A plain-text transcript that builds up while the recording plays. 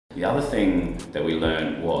The other thing that we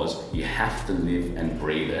learned was you have to live and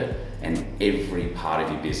breathe it, and every part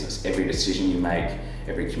of your business, every decision you make,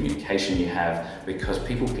 every communication you have, because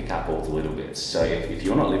people pick up all the little bits. So if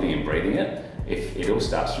you're not living and breathing it, if it all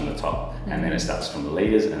starts from the top, and then it starts from the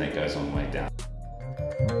leaders, and it goes all the way down.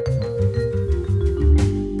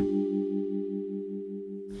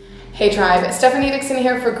 Hey tribe, Stephanie Dixon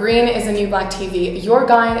here for Green is the New Black TV, your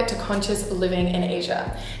guide to conscious living in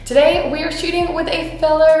Asia. Today we are shooting with a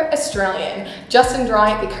fellow Australian, Justin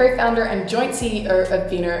Dry, the co-founder and joint CEO of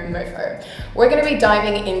Vino Mofo. We're going to be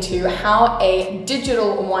diving into how a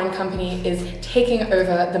digital wine company is taking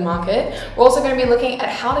over the market. We're also going to be looking at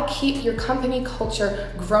how to keep your company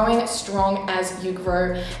culture growing strong as you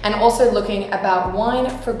grow, and also looking about wine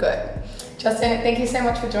for good. Justin, thank you so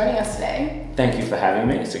much for joining us today. Thank you for having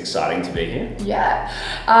me. It's exciting to be here. Yeah.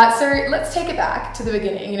 So let's take it back to the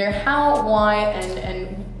beginning. How, why,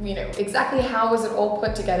 and exactly how was it all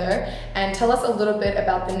put together? And tell us a little bit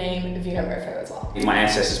about the name Vino Mofo as well. My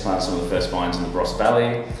ancestors planted some of the first vines in the Barossa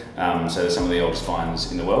Valley. So they're some of the oldest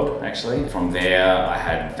vines in the world, actually. From there, I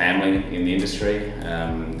had family in the industry.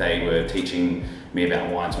 They were teaching me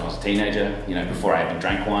about wines when I was a teenager. Before I even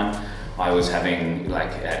drank wine. I was having,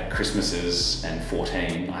 at Christmases and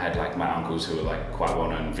 14, I had my uncles who were quite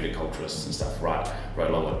well-known viticulturists and stuff, wrote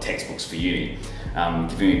a lot of textbooks for uni,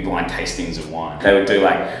 giving me blind tastings of wine. They would do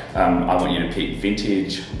I want you to pick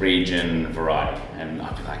vintage, region, variety, and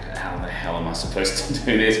I'd be like, how the hell am I supposed to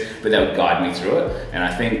do this? But they would guide me through it, and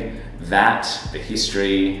I think that, the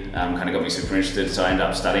history, kind of got me super interested, so I ended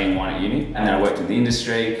up studying wine at uni, and then I worked in the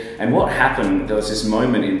industry, and what happened, there was this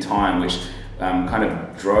moment in time which kind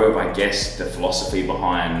of drove, I guess, the philosophy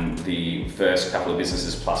behind the first couple of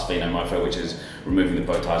businesses plus Vino Mofo, which is removing the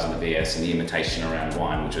bow ties and the VS and the imitation around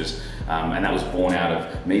wine, which was, and that was born out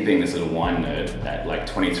of me being this little wine nerd at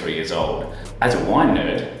 23 years old. As a wine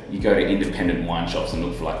nerd, you go to independent wine shops and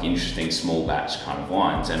look for interesting small batch kind of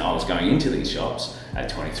wines, and I was going into these shops at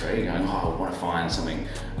 23 going, oh, I want to find something,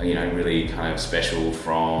 really kind of special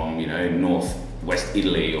from, Northwest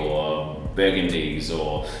Italy or Burgundies,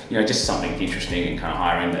 or just something interesting and kind of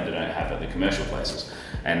higher end that they don't have at the commercial places.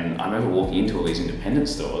 And I remember walking into all these independent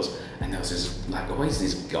stores, and there was this always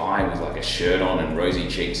this guy with a shirt on and rosy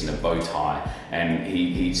cheeks and a bow tie, and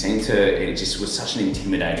he seemed to, it just was such an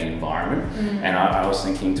intimidating environment. And I was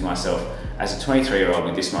thinking to myself, as a 23-year-old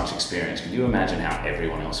with this much experience, could you imagine how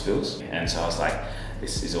everyone else feels? And so I was like,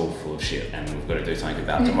 this is all full of shit, and we've got to do something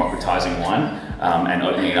about democratizing wine and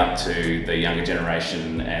opening it up to the younger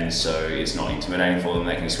generation, and so it's not intimidating for them.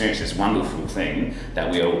 They can experience this wonderful thing that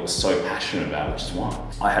we are so passionate about, which is wine.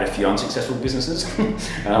 I had a few unsuccessful businesses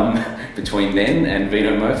between then and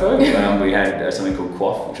Vino Mofo. We had something called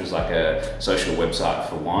Quaff, which was a social website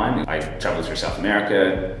for wine. I traveled through South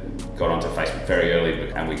America, got onto Facebook very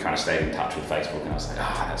early, and we kind of stayed in touch with Facebook, and I was like,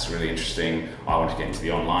 that's really interesting. I want to get into the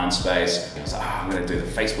online space. I was like, I'm going to do the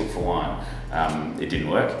Facebook for wine. It didn't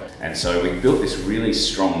work, and so we built this really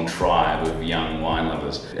strong tribe of young wine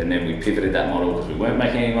lovers, and then we pivoted that model because we weren't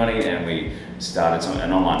making any money, and we started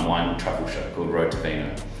an online wine travel show called Road to Vino.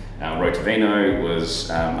 Road to Vino was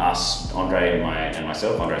us, Andre and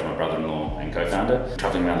myself. Andre's my brother-in-law and co-founder,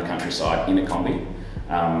 traveling around the countryside in a combi,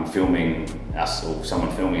 filming us, or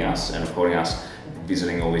someone filming us and recording us,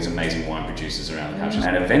 visiting all these amazing wine producers around the country.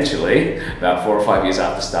 And eventually, about 4 or 5 years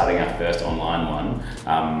after starting our first online one,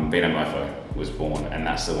 Vino Mofo was born, and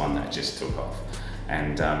that's the one that just took off.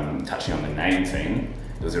 And touching on the name thing,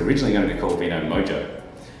 it was originally going to be called Vino Mojo.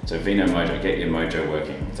 So Vino Mojo, get your mojo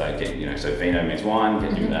working. So so Vino means wine,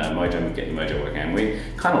 get your mojo, get your mojo working. And we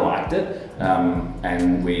kind of liked it,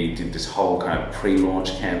 and we did this whole kind of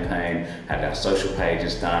pre-launch campaign, had our social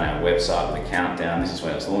pages done, our website with a countdown, this is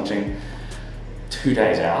when it was launching. 2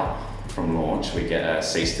 days out from launch, we get a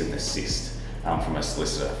cease and desist from a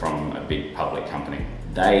solicitor from a big public company.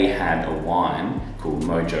 They had a wine called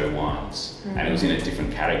Mojo Wines, and it was in a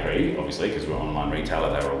different category, obviously, because we're an online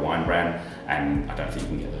retailer. They were a wine brand, and I don't think you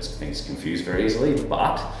can get those things confused very easily.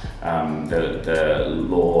 But the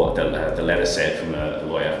letter said from the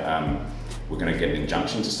lawyer, we're going to get an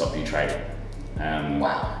injunction to stop you trading.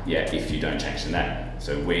 Wow. Yeah, if you don't change the name.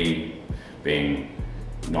 So we, being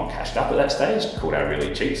not cashed up at that stage, called our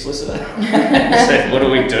really cheap solicitor and said, what do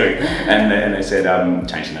we do? And they said,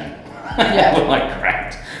 change the name. Yeah. We're like,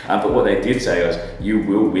 great. But what they did say was, you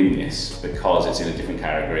will win this because it's in a different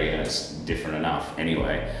category and it's different enough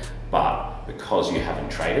anyway. But because you haven't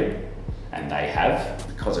traded, and they have,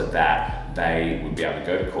 because of that, they would be able to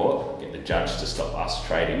go to court, get the judge to stop us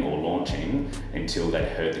trading or launching until they'd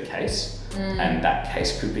heard the case. And that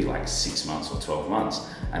case could be like 6 months or 12 months.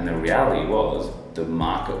 And the reality was the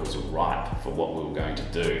market was ripe for what we were going to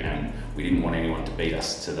do, and we didn't want anyone to beat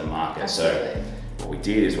us to the market. Absolutely. So what we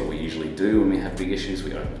did is what we usually do when we have big issues.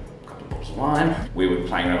 We opened a couple of bottles of wine. We were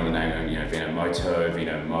playing around with the name, you know, Vino Moto,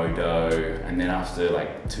 Vino Modo, and then after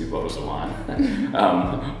like 2 bottles of wine,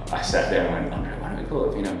 I sat there and went, Andre, why don't we call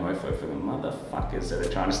it Vino Mofo for the motherfuckers that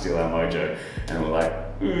are trying to steal our mojo? And we're like,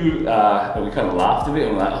 ooh, and we kind of laughed a bit,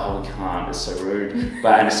 and we're like, oh, we can't, it's so rude,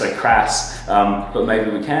 and it's so crass, but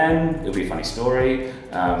maybe we can, it'll be a funny story,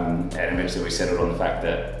 and eventually we settled on the fact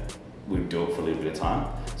that we'd do it for a little bit of time.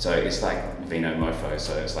 So it's like Vino Mofo,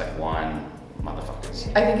 so it's like wine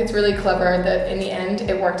motherfuckers. I think it's really clever that in the end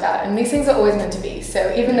it worked out, and these things are always meant to be.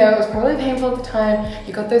 So even though it was probably painful at the time,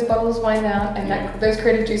 you got those bottles of wine out, and those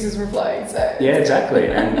creative juices were flowing. So yeah, exactly.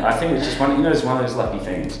 And I think it's just one, you know, it's one of those lucky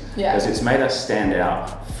things, because it's made us stand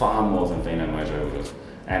out far more than Vino Mojo would have,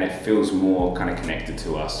 and it feels more kind of connected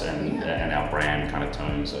to us and our brand kind of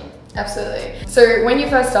tone. So. Absolutely. So when you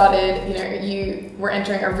first started, you know, you were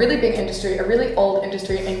entering a really big industry, a really old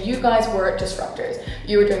industry, and you guys were disruptors.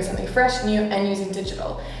 You were doing something fresh, new, and using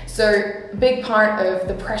digital. So a big part of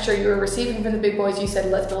the pressure you were receiving from the big boys, you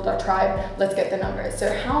said, let's build our tribe, let's get the numbers.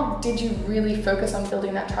 So how did you really focus on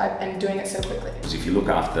building that tribe and doing it so quickly? Because if you look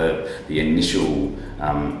after the initial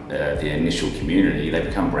community, they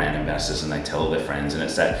become brand ambassadors and they tell their friends, and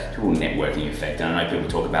it's that people networking effect. And I know people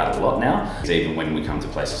talk about it a lot now. Even when we come to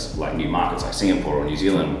places like new markets like Singapore or New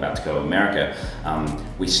Zealand, we're about to go to America,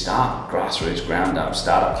 we start grassroots, ground up,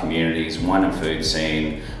 startup communities, wine and food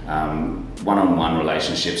scene, one-on-one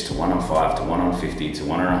relationships to 1-on-5 to 1-on-50 to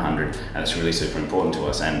 1-on-100, and it's really super important to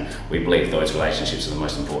us, and we believe those relationships are the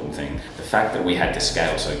most important thing. The fact that we had to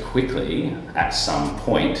scale so quickly at some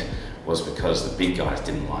point was because the big guys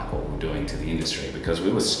didn't like what we were doing to the industry, because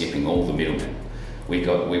we were skipping all the middlemen.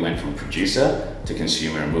 We went from producer to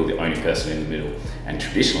consumer, and we were the only person in the middle. And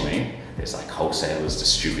traditionally, there's like wholesalers,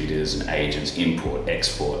 distributors, and agents, import,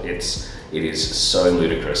 export. It is so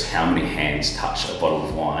ludicrous how many hands touch a bottle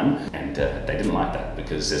of wine, and they didn't like that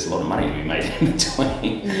because there's a lot of money to be made in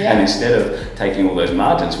between. Yeah. And instead of taking all those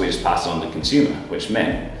margins, we just passed it on to the consumer, which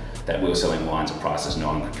meant that we were selling wines at prices no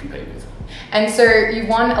one could compete with. And so you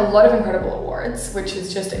won a lot of incredible awards, which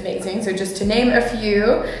is just amazing. So just to name a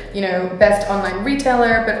few, you know, best online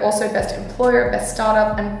retailer, but also best employer, best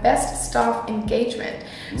startup, and best staff engagement.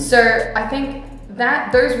 So I think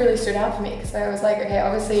that those really stood out for me, because I was like, okay,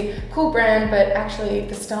 obviously cool brand, but actually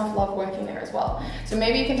the staff love working there as well. So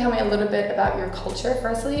maybe you can tell me a little bit about your culture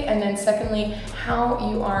firstly, and then secondly,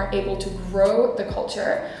 how you are able to grow the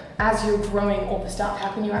culture as you're growing all the stuff.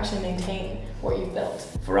 How can you actually maintain what you've built?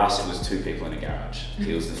 For us, it was 2 people in a garage.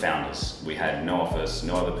 It was the founders. We had no office,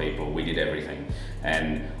 no other people. We did everything.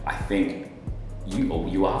 And I think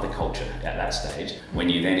you are the culture at that stage. When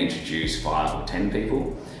you then introduce 5 or 10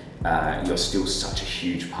 people, you're still such a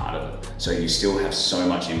huge part of it. So you still have so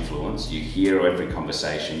much influence. You hear every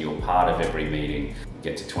conversation, you're part of every meeting. You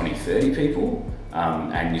get to 20, 30 people,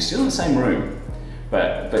 and you're still in the same room.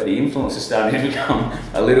 But the influence is starting to become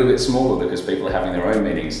a little bit smaller, because people are having their own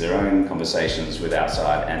meetings, their own conversations with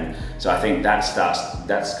outside. And so I think that's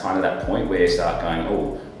kind of that point where you start going,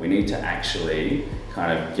 oh, we need to actually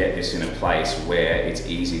kind of get this in a place where it's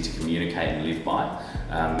easy to communicate and live by.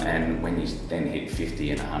 And when you then hit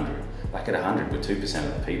 50 and 100, like at 100, we're 2%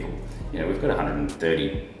 of the people. You know, we've got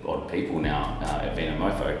 130 odd people now at Vino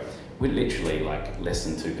Mofo. We're literally like less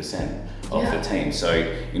than 2% of the team. So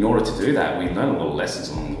in order to do that, we learn a lot of lessons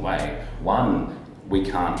along the way. One, we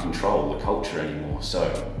can't control the culture anymore.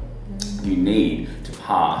 So you need to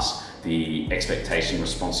pass the expectation,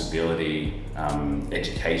 responsibility,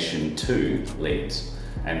 education to leads.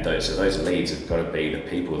 And those leads have got to be the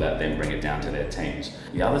people that then bring it down to their teams.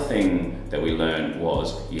 The other thing that we learned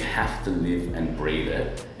was you have to live and breathe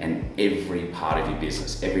it in every part of your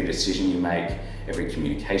business, every decision you make, every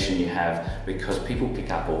communication you have, because people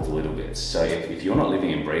pick up all the little bits. So if you're not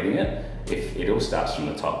living and breathing it, it all starts from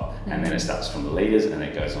the top, and then it starts from the leaders, and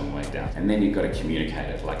it goes all the way down. And then you've got to communicate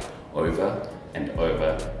it like over and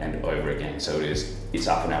over and over again. So it's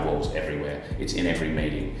up on our walls everywhere. It's in every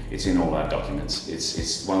meeting. It's in all our documents.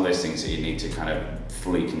 It's one of those things that you need to kind of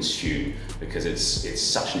fully consume, because it's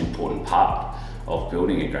such an important part of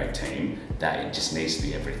building a great team that it just needs to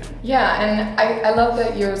be everything. Yeah, and I love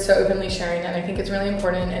that you're so openly sharing that. I think it's really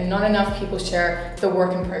important, and not enough people share the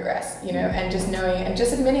work in progress, you know, and just knowing and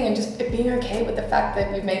just admitting and just being okay with the fact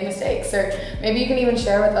that you've made mistakes. So maybe you can even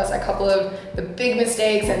share with us a couple of the big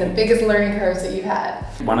mistakes and the biggest learning curves that you've had.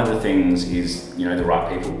 One of the things is, you know, the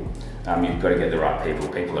right people. You've got to get the right people.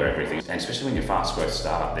 People are everything, and especially when you're a fast growth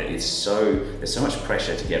startup, there's so much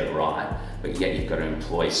pressure to get it right, but yet you've got to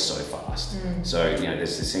employ so fast. So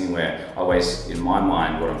there's this thing where always, in my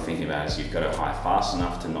mind, what I'm thinking about is you've got to hire fast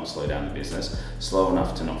enough to not slow down the business, slow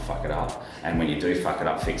enough to not fuck it up, and when you do fuck it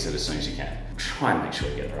up, fix it as soon as you can. Try and make sure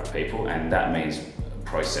you get the right people, and that means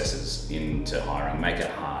processes into hiring. Make it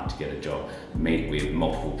hard to get a job. Meet with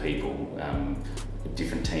multiple people,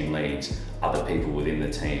 different team leads, other people within the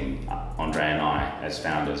team, Andre and I as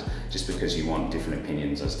founders, just because you want different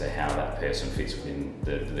opinions as to how that person fits within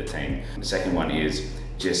the team. The second one is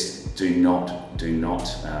just do not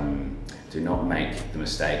make the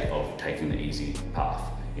mistake of taking the easy path.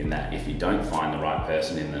 In that, if you don't find the right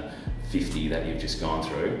person in the 50 that you've just gone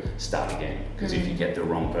through, start again. Because if you get the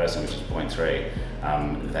wrong person, which is point 3,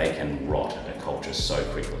 they can rot a culture so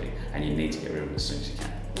quickly, and you need to get rid of it as soon as you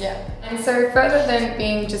can. Yeah, and so further than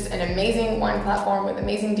being just an amazing wine platform with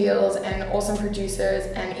amazing deals and awesome producers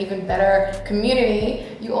and even better community,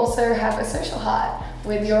 you also have a social heart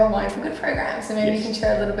with your Wine for Good program. So maybe you can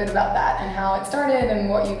share a little bit about that and how it started and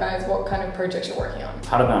what kind of projects you're working on.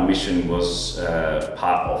 Part of our mission was,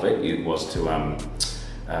 part of it was to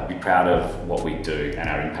be proud of what we do and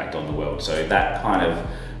our impact on the world. So that kind of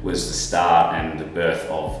was the start and the birth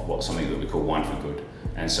of something that we call Wine for Good.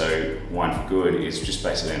 And so Wine for Good is just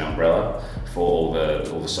basically an umbrella for all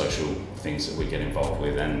the social things that we get involved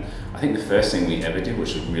with. And I think the first thing we ever did,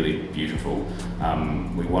 which was really beautiful,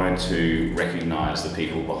 we wanted to recognise the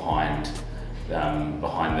people behind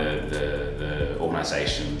the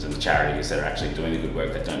organisations and the charities that are actually doing the good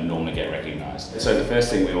work that don't normally get recognised. So the first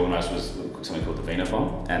thing we organised was something called the Vino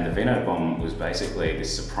bomb, and the Vino bomb was basically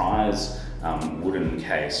this surprise wooden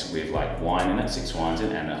case with like wine in it, 6 wines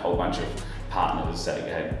in it, and a whole bunch of partners that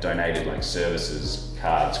had donated like services,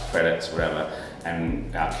 cards, credits, whatever,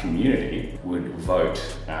 and our community would vote,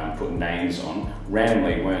 put names on.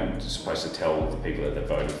 Randomly, weren't supposed to tell the people that they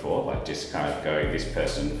voted for, like just kind of go this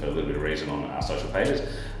person for a little bit of reason on our social pages.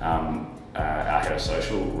 Our head of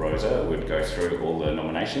social, Rosa, would go through all the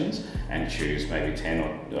nominations and choose maybe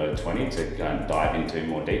 10 or 20 to go and dive into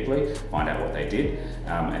more deeply, find out what they did,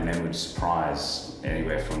 and then would surprise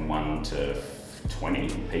anywhere from 1 to 20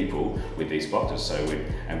 people with these boxes. So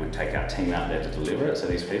we'd take our team out there to deliver it. So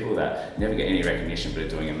these people that never get any recognition but are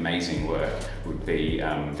doing amazing work would be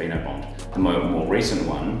Vino bombed. The more recent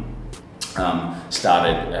one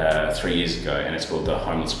started 3 years ago, and it's called the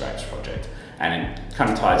Homeless Grapes Project. And it kind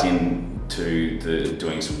of ties in to the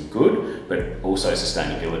doing some good, but also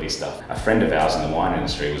sustainability stuff. A friend of ours in the wine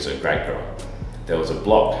industry was a grape grower. There was a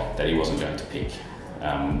block that he wasn't going to pick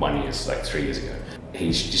 3 years ago.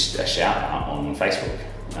 He's just a shout out on Facebook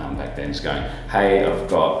back then, just going, hey, I've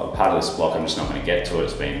got a part of this block, I'm just not going to get to it.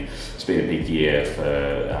 It's been a big year for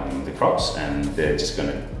the crops, and they're just going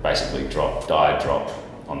to basically drop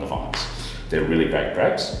on the vines. They're really great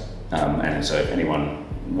grapes, and so if anyone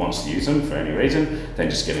wants to use them for any reason, then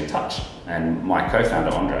just get in touch. And my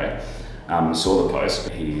co-founder Andre saw the post.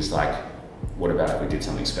 He's like, what about if we did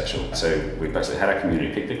something special? So we basically had our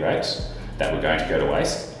community pick the grapes that were going to go to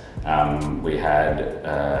waste. We had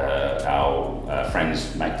our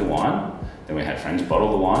friends make the wine, then we had friends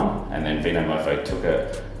bottle the wine, and then Vino Mofo took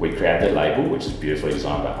it. We created the label, which is beautifully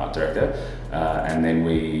designed by art director, and then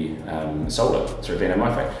we sold it through Vino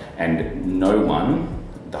Mofo. And no one,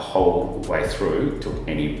 the whole way through, took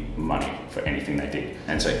any money for anything they did.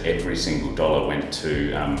 And so every single dollar went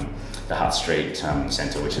to the Hart Street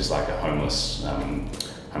Centre, which is like a homeless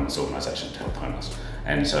organisation to help homeless.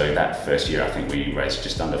 And so that first year, I think we raised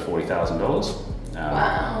just under $40,000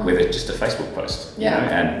 wow. with just a Facebook post. Yeah. You know?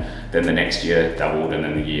 And then the next year doubled, and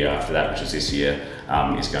then the year after that, which is this year,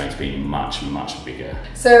 is going to be much, much bigger.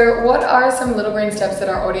 So what are some little green steps that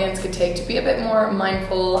our audience could take to be a bit more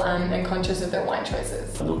mindful and conscious of their wine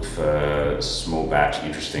choices? Look for small batch,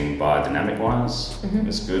 interesting biodynamic wines.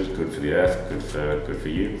 It's good for the earth, good for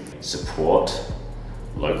you. Support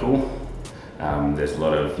local. There's a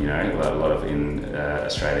lot of, in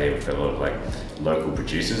Australia, we've got a lot of like local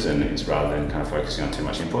producers, and it's rather than kind of focusing on too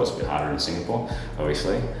much imports, a bit harder in Singapore,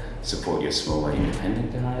 obviously. Support your smaller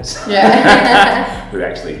independent guys. Yeah. Who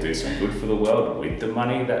actually do some good for the world with the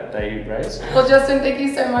money that they raise. Well, Justin, thank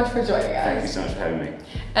you so much for joining us. Thank you so much for having me.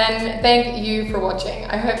 And thank you for watching.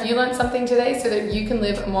 I hope you learned something today so that you can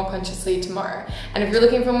live more consciously tomorrow. And if you're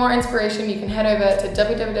looking for more inspiration, you can head over to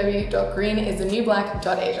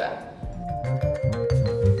www.greenisthenewblack.asia.